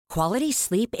Quality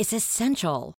sleep is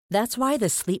essential. That's why the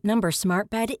Sleep Number Smart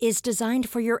Bed is designed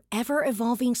for your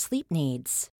ever-evolving sleep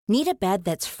needs. Need a bed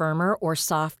that's firmer or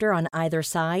softer on either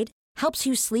side? Helps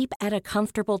you sleep at a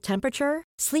comfortable temperature?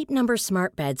 Sleep Number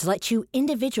Smart Beds let you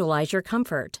individualize your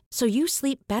comfort so you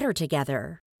sleep better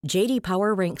together. J.D.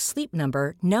 Power ranks Sleep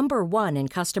Number number one in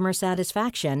customer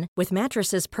satisfaction with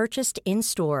mattresses purchased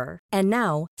in-store. And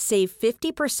now, save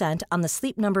 50% on the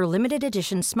Sleep Number Limited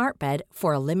Edition Smart Bed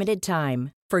for a limited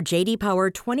time. For J.D. Power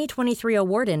 2023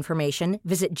 award information,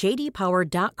 visit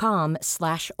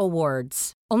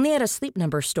jdpower.com/awards. Only at a Sleep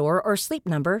Number store or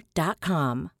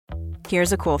sleepnumber.com.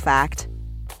 Here's a cool fact.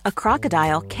 A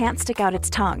crocodile can't stick out its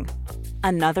tongue.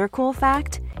 Another cool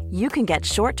fact, you can get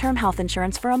short-term health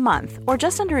insurance for a month or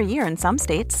just under a year in some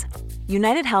states.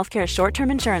 United Healthcare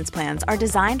short-term insurance plans are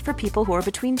designed for people who are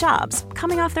between jobs,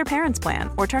 coming off their parents' plan,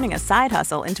 or turning a side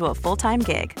hustle into a full-time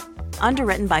gig.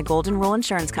 Underwritten by Golden Rule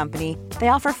Insurance Company, they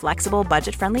offer flexible,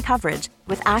 budget-friendly coverage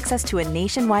with access to a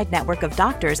nationwide network of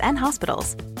doctors and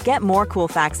hospitals. Get more cool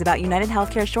facts about United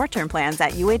Healthcare short-term plans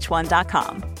at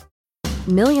uh1.com.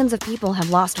 Millions of people have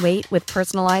lost weight with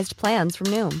personalized plans from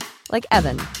Noom. Like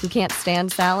Evan, who can't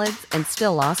stand salads and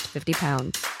still lost 50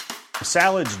 pounds.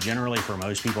 Salads generally for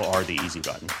most people are the easy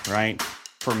button, right?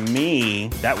 For me,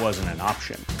 that wasn't an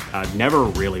option. I never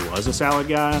really was a salad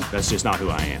guy. That's just not who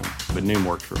I am. But Noom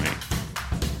worked for me.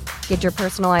 Get your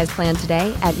personalized plan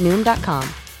today at Noom.com.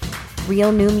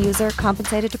 Real Noom user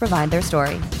compensated to provide their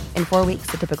story. In 4 weeks,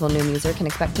 the typical Noom user can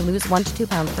expect to lose 1 to 2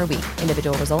 pounds per week.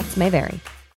 Individual results may vary.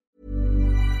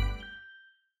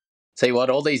 See what,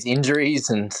 all these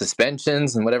injuries and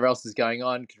suspensions and whatever else is going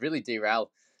on could really derail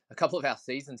a couple of our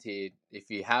seasons here. If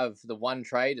you have the one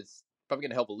trade, it's probably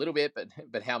going to help a little bit,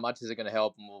 but how much is it going to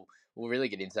help? And we'll really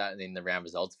get into that in the round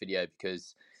results video,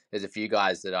 because there's a few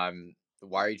guys that I'm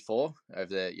worried for over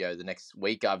the next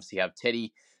week. Obviously, you have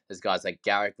Teddy. There's guys like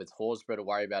Garrick with Horsburgh to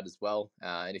worry about as well.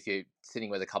 And if you're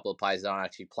sitting with a couple of players that aren't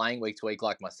actually playing week to week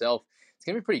like myself, it's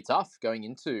going to be pretty tough going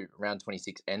into round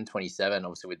 26 and 27.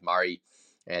 Obviously with Murray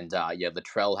and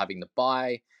Latrell having the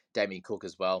bye, Damien Cook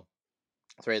as well.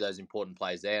 3 of those important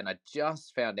players there. And I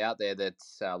just found out there that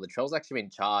Latrell's actually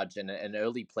been charged, and an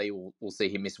early plea will see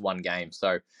him miss 1 game.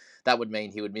 So that would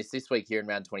mean he would miss this week here in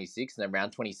round 26 and then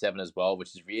round 27 as well,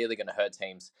 which is really going to hurt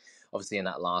teams, obviously, in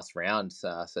that last round.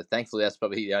 So thankfully, that's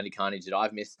probably the only carnage that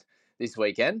I've missed this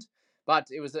weekend.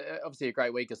 But it was obviously a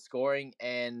great week of scoring,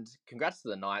 and congrats to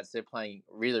the Knights. They're playing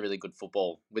really, really good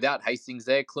football. Without Hastings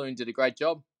there, Clune did a great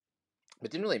job. But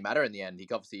it didn't really matter in the end. He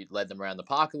obviously led them around the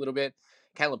park a little bit.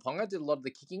 Caleb Ponga did a lot of the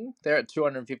kicking there at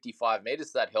 255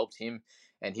 metres, so that helped him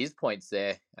and his points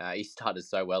there. He started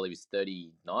so well. He was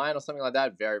 39 or something like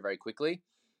that very, very quickly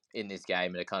in this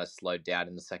game, and it kind of slowed down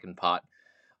in the second part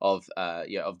of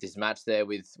this match there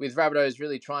with Rabbitohs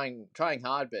really trying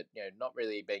hard, but not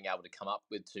really being able to come up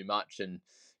with too much. And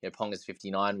Ponga's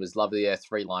 59 was lovely there.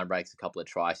 3 line breaks, a couple of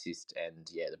try assists, and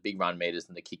the big run meters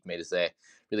and the kick meters there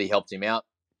really helped him out.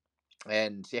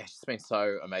 And it's been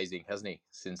so amazing, hasn't he,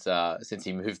 since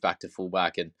he moved back to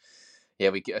fullback? And I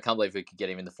can't believe we could get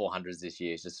him in the 400s this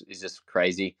year. It's just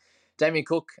crazy. Damien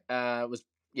Cook was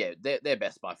their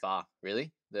best by far,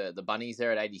 really. The Bunnies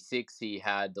there at 86. He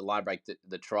had the line break,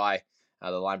 the try,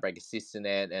 the line break assist in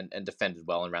there, and defended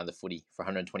well around the footy for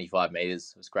 125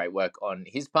 metres. It was great work on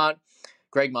his part.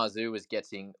 Greg Marzou was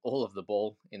getting all of the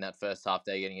ball in that first half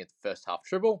there, getting it the first half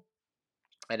triple,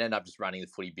 and ended up just running the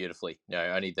footy beautifully.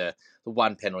 Only the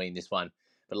 1 penalty in this one,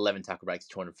 but 11 tackle breaks,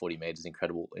 240 metres.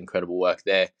 Incredible work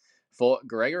there for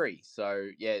Gregory. So,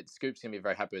 Scoop's going to be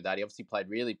very happy with that. He obviously played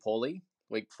really poorly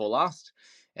week before last.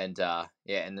 And,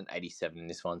 and then 87 in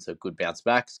this one. So, good bounce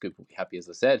back. Scoop will be happy, as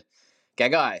I said.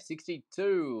 Gagai,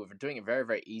 62, for doing it very,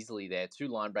 very easily there. 2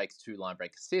 line breaks, 2 line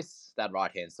break assists. That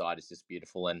right-hand side is just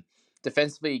beautiful. And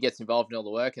defensively, he gets involved in all the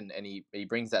work, and he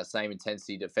brings that same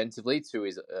intensity defensively to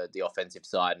his the offensive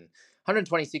side. And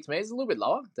 126 metres is a little bit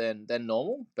lower than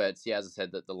normal, but as I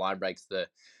said, the line breaks, the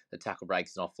tackle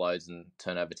breaks and offloads and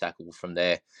turnover tackles from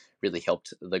there really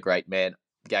helped the great man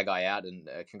Gagai out. And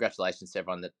congratulations to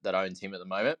everyone that owns him at the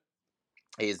moment.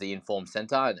 He is the informed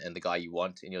centre and the guy you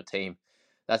want in your team,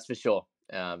 that's for sure.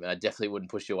 And I definitely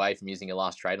wouldn't push you away from using your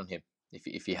last trade on him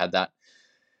if you had that.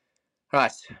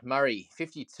 Right, Murray,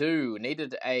 52,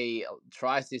 needed a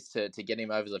try assist to get him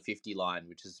over the 50 line,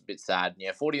 which is a bit sad.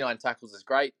 49 tackles is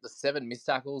great. The 7 missed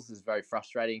tackles is very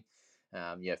frustrating.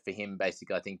 For him,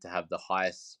 basically, I think to have the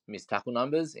highest missed tackle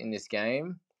numbers in this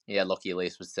game. Lockie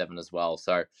Elise was 7 as well.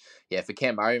 So, for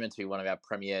Cam Murray, meant to be one of our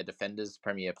premier defenders,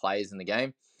 premier players in the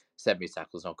game, 7 missed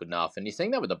tackles not good enough. And you're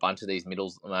seeing that with a bunch of these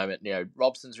middles at the moment.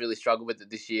 Robson's really struggled with it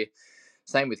this year.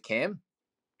 Same with Cam.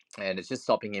 and it's just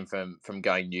stopping him from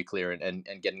going nuclear and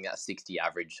getting that 60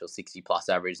 average or 60 plus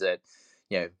average that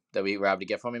that we were able to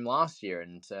get from him last year.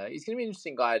 And he's going to be an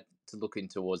interesting guy to look in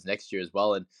towards next year as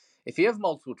well. And if you have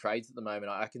multiple trades at the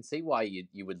moment, I can see why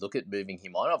you would look at moving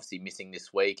him on. Obviously, missing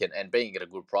this week and being at a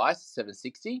good price,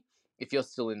 760. If you're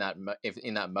still in that mode,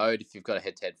 if you've got a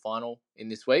head-to-head final in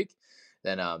this week,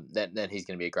 then he's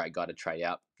going to be a great guy to trade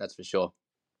out. That's for sure.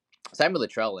 Same with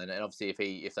Latrell, and obviously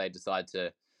if they decide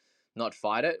to not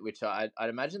fight it, which I'd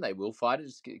imagine they will fight it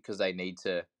just because they need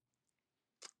to.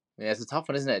 Yeah, it's a tough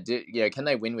one, isn't it? Can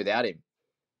they win without him?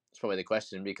 It's probably the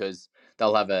question, because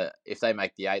they'll have if they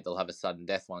make the 8, they'll have a sudden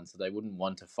death one, so they wouldn't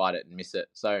want to fight it and miss it.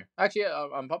 So actually,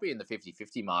 I'm probably in the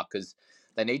 50-50 mark, because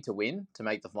they need to win to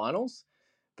make the finals,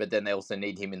 but then they also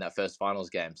need him in that first finals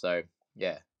game. So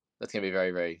yeah, that's going to be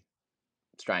very, very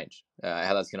strange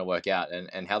how that's going to work out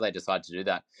and how they decide to do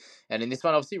that. And in this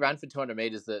one, obviously ran for 200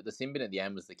 meters. The Simbin at the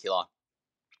end was the killer.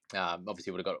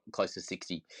 Obviously would have got close to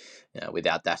 60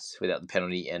 without the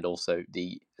penalty, and also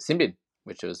the Simbin,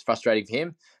 which was frustrating for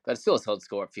him, but it's still a solid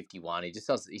score at 51.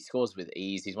 He scores with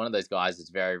ease. He's one of those guys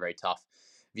that's very, very tough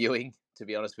viewing, to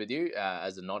be honest with you,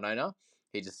 as a non-owner.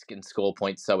 He just can score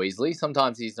points so easily.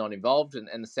 Sometimes he's not involved, and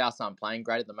the Souths aren't playing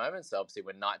great at the moment. So obviously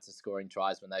when Knights are scoring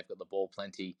tries, when they've got the ball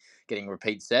plenty, getting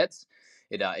repeat sets,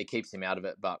 it keeps him out of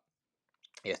it. But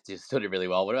yeah, just stood it really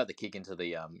well. What about the kick into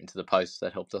the post?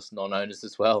 That helped us non-owners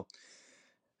as well.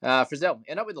 Frizzell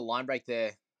ended up with a line break there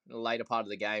in the later part of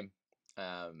the game.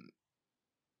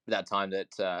 That time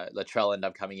that Latrell ended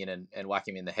up coming in and whack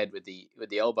him in the head with the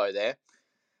elbow there.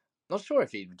 Not sure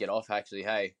if he'd get off, actually,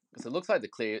 hey, because it looks like the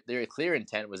clear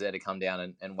intent was there to come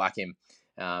down and whack him,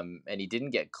 and he didn't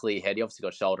get clear head. He obviously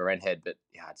got shoulder and head, but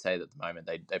yeah, I'd say that at the moment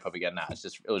they probably get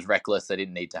it was reckless. They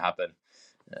didn't need to happen.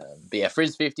 But yeah,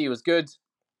 Frizz 50 was good.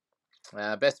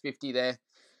 Best 50 there.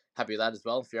 Happy with that as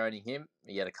well. If you're owning him,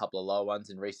 he had a couple of low ones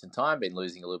in recent time. Been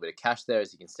losing a little bit of cash there,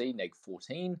 as you can see, neg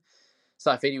 14.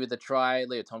 Saifidi with the try.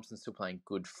 Leo Thompson still playing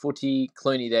good footy.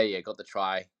 Clooney there, yeah, got the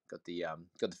try. Got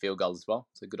the field goal as well.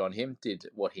 So good on him. Did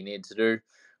what he needed to do.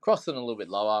 Crossing a little bit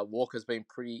lower. Walker's been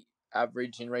pretty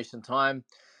average in recent time.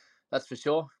 That's for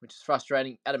sure, which is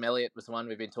frustrating. Adam Elliott was the one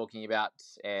we've been talking about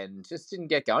and just didn't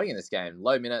get going in this game.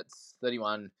 Low minutes,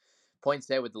 31 points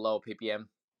there with the lower PPM.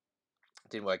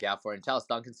 Didn't work out for him. Charles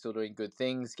Duncan's still doing good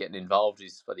things, getting involved.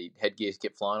 His bloody headgears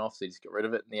kept flying off, so he just got rid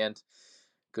of it in the end.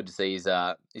 Good to see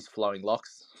his flowing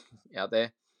locks out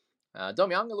there.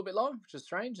 Dom Young a little bit low, which is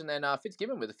strange. And then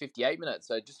Fitzgibbon with a 58 minutes,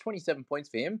 so just 27 points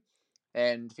for him.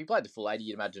 And if he played the full 80,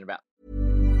 you'd imagine about...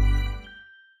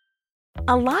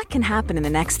 A lot can happen in the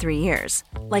next 3 years.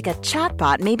 Like a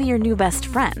chatbot may be your new best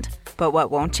friend. But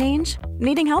what won't change?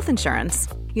 Needing health insurance.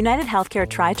 United Healthcare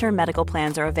Tri-Term Medical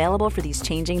Plans are available for these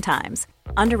changing times.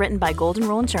 Underwritten by Golden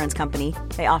Rule Insurance Company,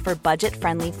 they offer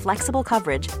budget-friendly, flexible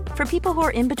coverage for people who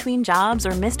are in between jobs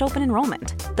or missed open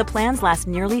enrollment. The plans last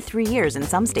nearly 3 years in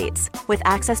some states, with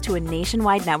access to a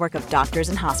nationwide network of doctors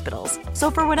and hospitals.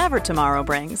 So for whatever tomorrow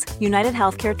brings, United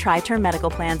Healthcare Tri-Term Medical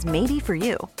Plans may be for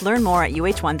you. Learn more at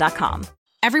uh1.com.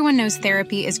 Everyone knows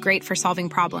therapy is great for solving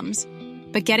problems.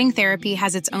 But getting therapy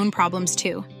has its own problems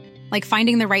too. Like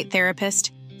finding the right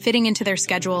therapist, fitting into their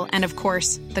schedule, and of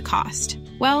course, the cost.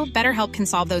 Well, BetterHelp can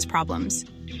solve those problems.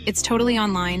 It's totally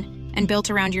online and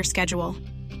built around your schedule.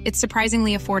 It's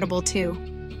surprisingly affordable, too.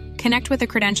 Connect with a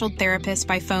credentialed therapist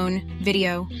by phone,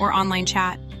 video, or online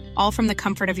chat, all from the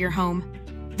comfort of your home.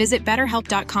 Visit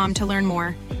BetterHelp.com to learn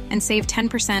more and save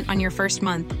 10% on your first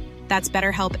month. That's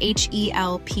BetterHelp,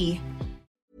 H-E-L-P.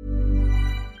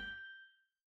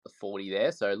 40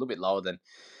 there, so a little bit lower than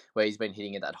where he's been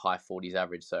hitting at that high 40s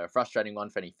average. So a frustrating one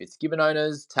for any Fitzgibbon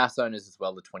owners, Tass owners as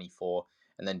well, the 24,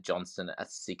 and then Johnston at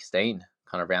 16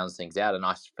 kind of rounds things out. A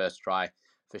nice first try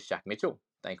for Shaq Mitchell.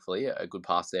 Thankfully, a good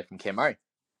pass there from Cam Murray.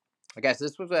 Okay, so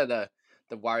this was where the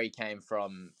worry came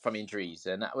from injuries,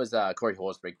 and that was Corey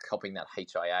Horsburgh copping that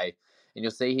HIA. And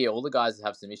you'll see here all the guys that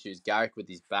have some issues. Garrick with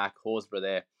his back, Horsburgh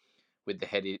there with the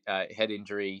head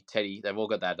injury, Teddy. They've all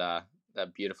got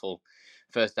that beautiful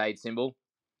first aid symbol,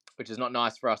 which is not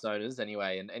nice for us owners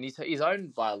anyway. And he's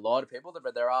owned by a lot of people,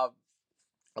 but there are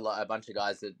a bunch of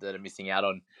guys that are missing out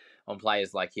on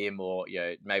players like him, or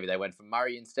maybe they went for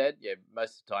Murray instead. Yeah,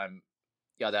 most of the time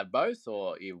you either have both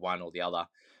or you have one or the other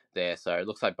there. So it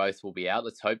looks like both will be out.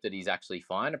 Let's hope that he's actually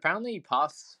fine. Apparently he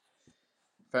passed,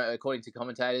 according to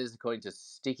commentators, according to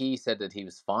Sticky, said that he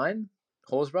was fine,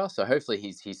 Horsburgh. So hopefully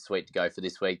he's sweet to go for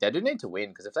this week. They do need to win,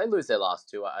 because if they lose their last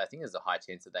two, I think there's a high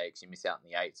chance that they actually miss out in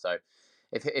the 8. So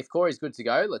if Corey's good to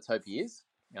go, let's hope he is.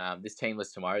 This team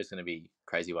list tomorrow is going to be a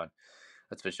crazy one.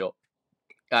 That's for sure.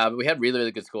 But we had really,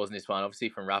 really good scores in this one. Obviously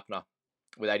from Rappner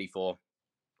with 84.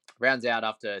 rounds out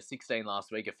after 16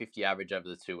 last week, a 50 average over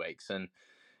the 2 weeks. And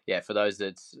yeah, for those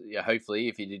that's hopefully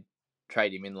if you did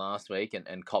trade him in last week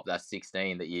and cop that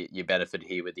 16, that you benefit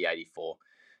here with the 84.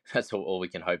 That's all we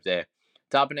can hope there.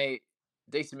 Tapine,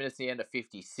 decent minutes in the end at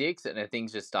 56, and then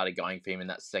things just started going for him in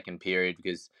that second period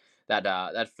because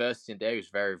that first stint there was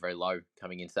very, very low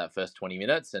coming into that first 20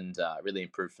 minutes and really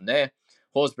improved from there.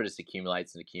 Horsburgh just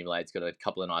accumulates, got a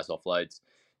couple of nice offloads,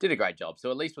 did a great job.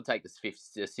 So at least we'll take this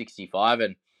 65,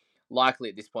 and likely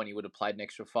at this point he would have played an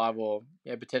extra 5 or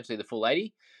potentially the full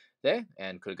 80 there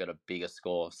and could have got a bigger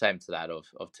score. Same to that of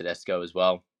Tedesco as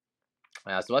well.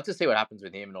 So we'll have to see what happens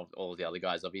with him and all of the other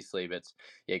guys, obviously. But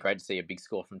yeah, great to see a big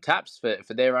score from Taps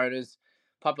for their owners.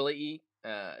 Papali'i,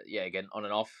 again, on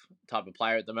and off type of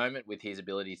player at the moment with his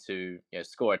ability to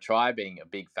score a try being a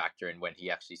big factor in when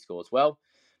he actually scores well.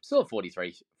 Still a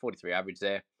 43 average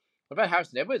there. What about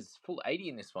Harrison Edwards? Full 80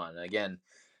 in this one. Again,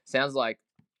 sounds like,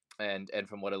 and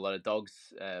from what a lot of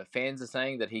Dogs fans are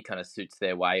saying, that he kind of suits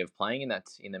their way of playing, and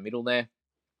that's in the middle there.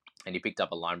 And he picked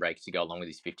up a line break to go along with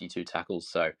his 52 tackles.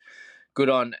 So good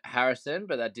on Harrison,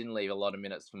 but that didn't leave a lot of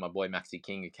minutes for my boy Maxi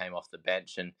King, who came off the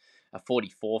bench, and a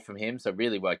 44 from him. So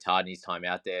really worked hard in his time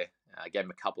out there. Gave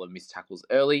him a couple of missed tackles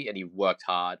early, and he worked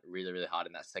hard, really, really hard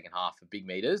in that second half for big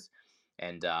meters.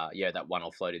 And that one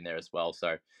offload in there as well.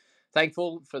 So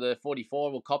thankful for the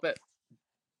 44. We'll cop it.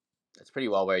 That's pretty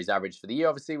well where he's averaged for the year,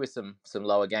 obviously, with some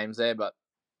lower games there, but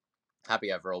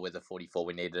happy overall with the 44.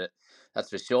 We needed it, that's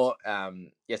for sure. So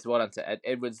well done to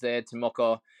Edwards there.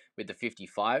 Timoko with the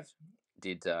 55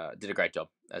 did a great job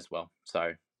as well.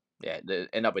 So yeah, they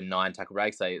end up with 9 tackle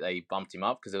breaks. They bumped him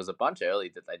up because there was a bunch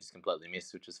early that they just completely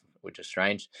missed, which is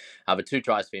strange. But 2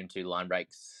 tries for him, 2 line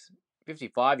breaks.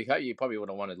 55, you probably would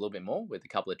have wanted a little bit more with a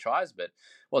couple of tries, but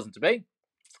wasn't to be.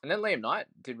 And then Liam Knight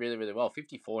did really, really well.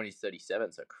 54 and he's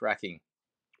 37, so cracking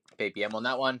PPM on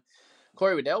that one.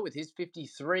 Corey Waddell with his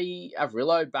 53.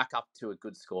 Averillo back up to a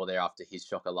good score there after his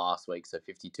shocker last week, so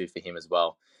 52 for him as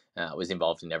well. Was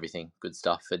involved in everything. Good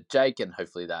stuff for Jake, and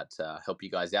hopefully that helped you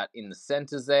guys out in the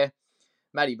centres there.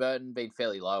 Matty Burton been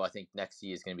fairly low. I think next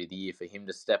year is going to be the year for him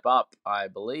to step up, I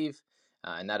believe.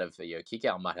 And that of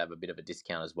Kickout might have a bit of a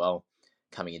discount as well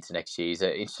coming into next year. He's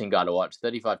an interesting guy to watch.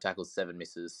 35 tackles, 7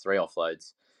 misses, 3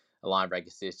 offloads, a line break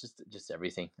assist, just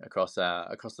everything across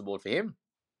the board for him.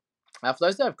 For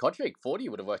those that have Kotrick, 40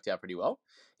 would have worked out pretty well.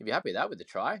 If you're happy with that with the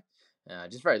try.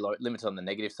 Just very limited on the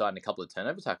negative side and a couple of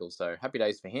turnover tackles. So happy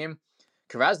days for him.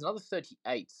 Karaz, another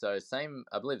 38. So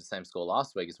I believe the same score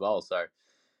last week as well. So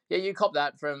yeah, you cop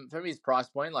that from his price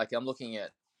point. Like I'm looking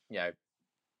at,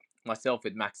 myself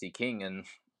with Maxi King and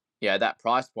that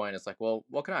price point, it's like, well,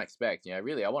 what can I expect?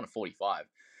 Really, I want a 45.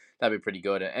 That'd be pretty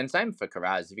good. And same for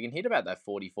Karaz. If you can hit about that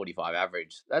 40, 45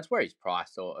 average, that's where he's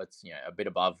priced, or it's, a bit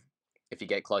above. If you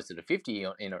get closer to 50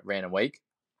 in a random week,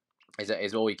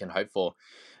 is all you can hope for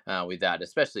with that,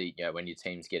 especially, when your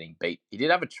team's getting beat. He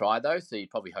did have a try, though, so you'd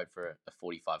probably hope for a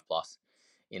 45 plus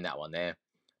in that one there.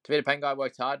 Tavita Pangai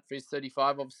worked hard for his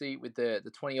 35, obviously, with the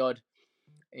 20-odd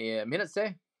minutes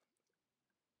there.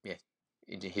 Yeah,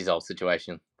 into his old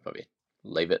situation, probably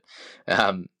leave it.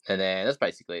 And then that's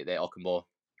basically it there. Ockenbaugh,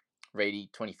 Reedy,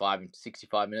 25 and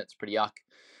 65 minutes, pretty yuck.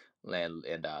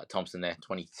 And Thompson there,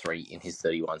 23 in his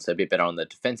 31, so a bit better on the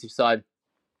defensive side.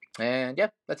 And yeah,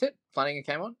 that's it. Flanagan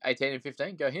came on, 18 and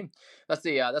 15, go him. That's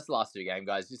the last 2 game,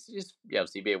 guys. Just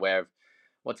obviously be aware of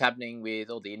what's happening with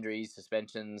all the injuries,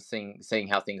 suspensions, seeing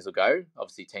how things will go.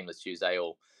 Obviously, Teamless Tuesday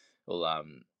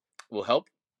will help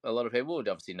a lot of people. Would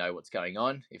obviously know what's going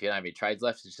on. If you don't have any trades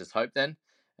left, it's just hope then.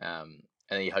 And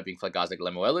then you're hoping for guys like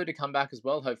Lemuelu to come back as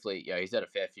well. Hopefully, he's had a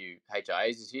fair few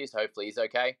HIAs this year, so hopefully he's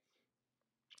okay.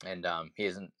 And he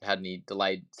hasn't had any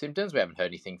delayed symptoms. We haven't heard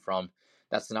anything from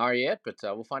that scenario yet, but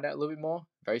we'll find out a little bit more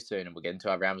very soon, and we'll get into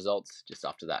our round results just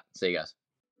after that. See you guys.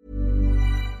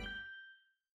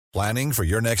 Planning for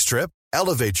your next trip?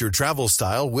 Elevate your travel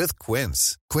style with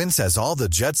Quince. Quince has all the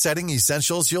jet-setting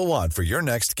essentials you'll want for your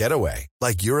next getaway,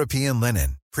 like European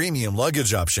linen, premium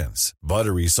luggage options,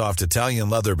 buttery soft Italian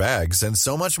leather bags, and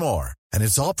so much more. And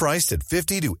it's all priced at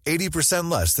 50 to 80%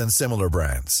 less than similar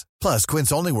brands. Plus,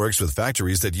 Quince only works with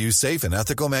factories that use safe and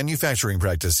ethical manufacturing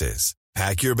practices.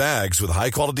 Pack your bags with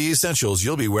high-quality essentials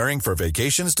you'll be wearing for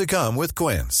vacations to come with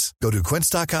Quince. Go to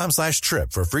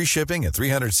quince.com/trip for free shipping and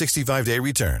 365-day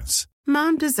returns.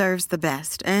 Mom deserves the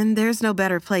best, and there's no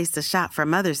better place to shop for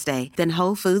Mother's Day than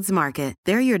Whole Foods Market.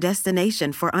 They're your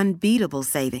destination for unbeatable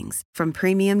savings, from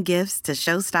premium gifts to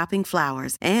show-stopping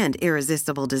flowers and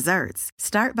irresistible desserts.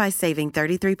 Start by saving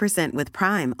 33% with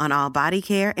Prime on all body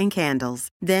care and candles.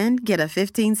 Then get a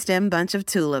 15-stem bunch of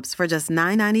tulips for just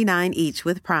 $9.99 each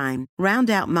with Prime. Round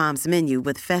out Mom's menu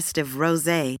with festive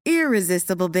rosé,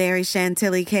 irresistible berry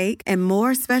chantilly cake, and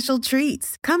more special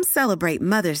treats. Come celebrate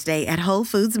Mother's Day at Whole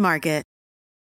Foods Market.